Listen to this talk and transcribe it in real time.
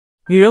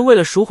女人为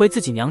了赎回自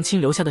己娘亲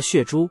留下的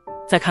血珠，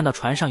在看到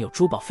船上有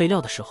珠宝废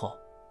料的时候，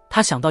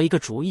她想到一个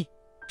主意，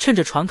趁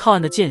着船靠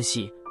岸的间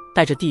隙，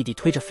带着弟弟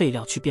推着废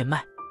料去变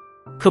卖。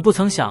可不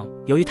曾想，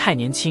由于太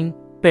年轻，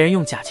被人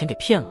用假钱给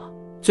骗了，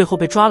最后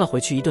被抓了回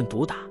去一顿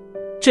毒打。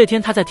这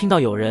天他在听到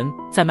有人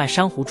在卖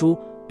珊瑚珠，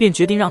便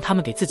决定让他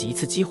们给自己一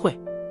次机会。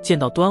见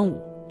到端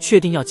午，确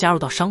定要加入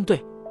到商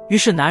队，于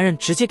是男人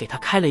直接给他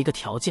开了一个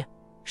条件，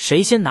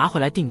谁先拿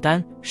回来订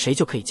单，谁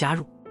就可以加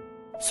入。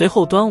随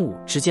后端午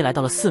直接来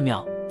到了寺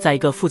庙，在一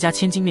个富家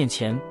千金面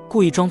前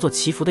故意装作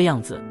祈福的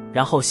样子，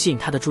然后吸引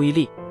他的注意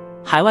力。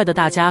海外的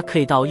大家可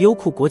以到优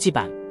酷国际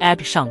版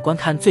App 上观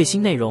看最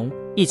新内容，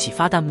一起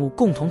发弹幕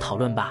共同讨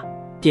论吧。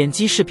点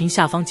击视频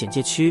下方简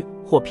介区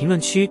或评论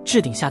区置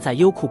顶下载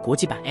优酷国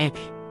际版 App，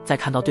 在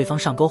看到对方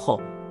上钩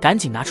后，赶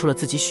紧拿出了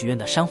自己许愿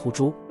的珊瑚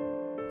珠。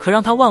可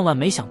让他万万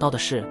没想到的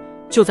是，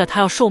就在他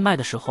要售卖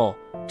的时候，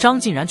张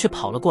晋然却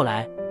跑了过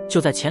来。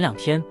就在前2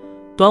天，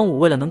端午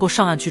为了能够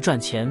上岸去赚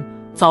钱，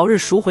早日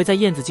赎回在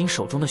燕子京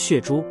手中的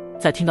血珠，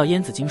在听到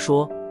燕子京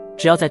说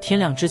只要在天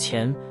亮之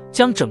前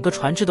将整个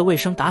船只的卫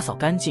生打扫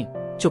干净，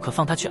就可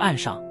放他去岸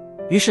上，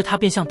于是他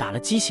便像打了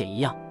鸡血一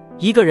样，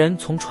一个人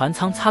从船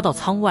舱擦到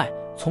舱外，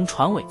从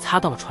船尾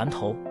擦到了船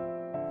头，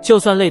就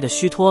算累得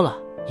虚脱了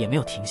也没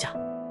有停下。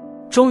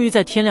终于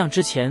在天亮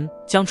之前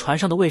将船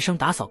上的卫生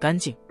打扫干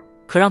净。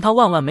可让他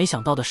万万没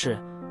想到的是，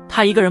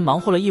他一个人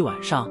忙活了一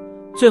晚上，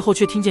最后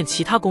却听见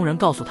其他工人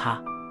告诉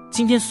他，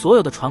今天所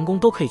有的船工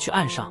都可以去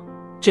岸上。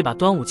这把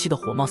端午气得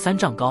火冒3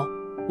丈高，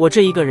我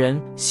这一个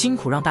人辛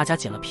苦让大家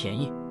捡了便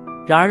宜。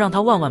然而让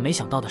他万万没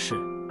想到的是，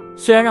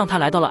虽然让他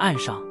来到了岸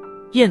上，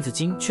燕子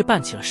京却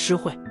办起了诗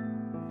会。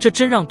这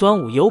真让端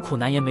午有苦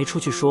难言没处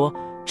去说，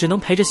只能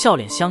陪着笑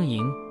脸相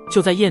迎。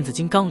就在燕子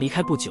京刚离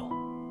开不久，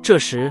这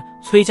时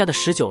崔家的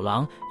19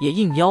郎也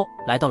应邀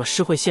来到了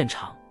诗会现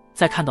场。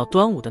在看到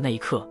端午的那一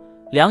刻，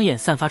两眼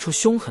散发出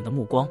凶狠的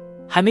目光，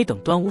还没等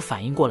端午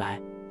反应过来，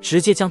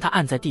直接将他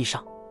按在地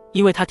上。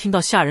因为他听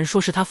到下人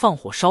说是他放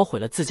火烧毁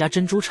了自家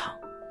珍珠厂。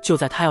就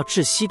在他要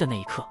窒息的那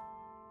一刻，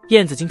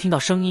燕子京听到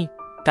声音，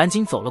赶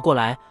紧走了过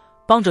来，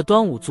帮着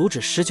端午阻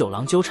止19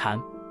郎纠缠。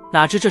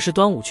哪知这时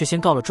端午却先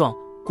告了状，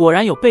果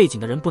然有背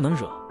景的人不能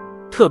惹，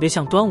特别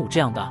像端午这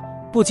样的，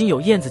不仅有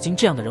燕子京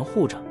这样的人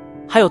护着，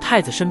还有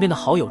太子身边的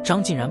好友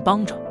张晋然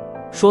帮着。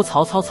说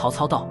曹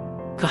操到，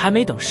可还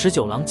没等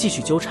19郎继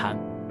续纠缠，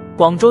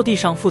广州地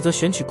上负责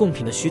选取贡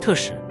品的徐特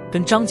使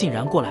跟张晋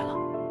然过来了。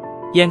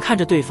眼看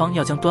着对方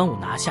要将端午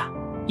拿下，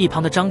一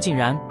旁的张晋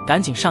然赶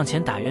紧上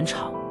前打圆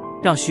场，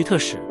让徐特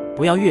使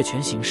不要越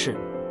权行事，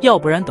要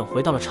不然等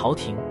回到了朝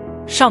廷，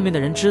上面的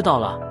人知道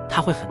了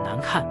他会很难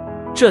看。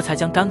这才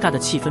将尴尬的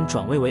气氛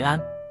转危为安。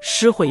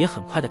诗会也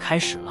很快的开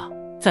始了。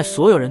在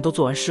所有人都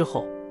做完诗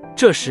后，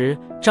这时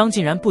张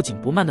晋然不紧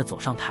不慢地走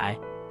上台，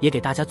也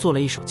给大家做了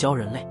一首教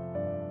人类。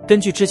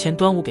根据之前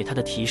端午给他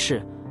的提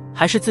示，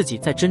还是自己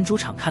在珍珠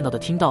厂看到的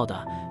听到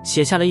的，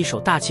写下了一首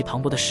大气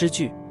磅礴的诗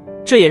句。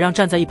这也让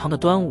站在一旁的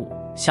端午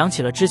想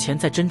起了之前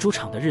在珍珠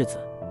厂的日子，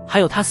还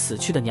有他死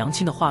去的娘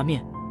亲的画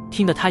面，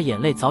听得他眼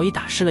泪早已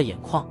打湿了眼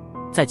眶。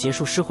在结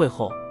束诗会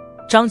后，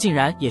张晋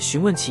然也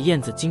询问起燕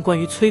子京关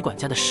于崔管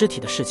家的尸体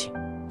的事情。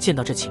见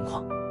到这情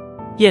况，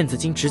燕子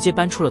京直接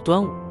搬出了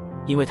端午，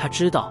因为他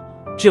知道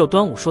只有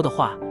端午说的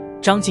话，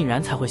张晋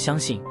然才会相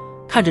信。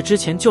看着之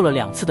前救了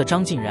2次的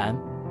张晋然，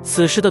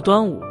此时的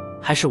端午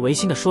还是违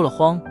心的说了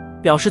谎，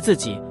表示自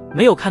己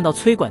没有看到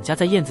崔管家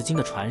在燕子京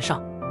的船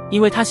上，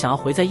因为他想要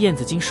回在燕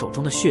子京手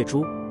中的血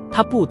珠，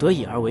他不得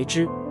已而为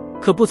之。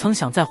可不曾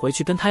想再回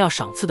去跟他要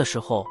赏赐的时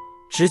候，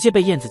直接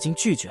被燕子京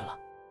拒绝了。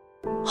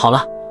好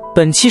了，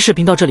本期视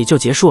频到这里就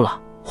结束了，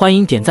欢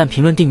迎点赞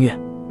评论订阅，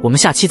我们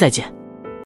下期再见。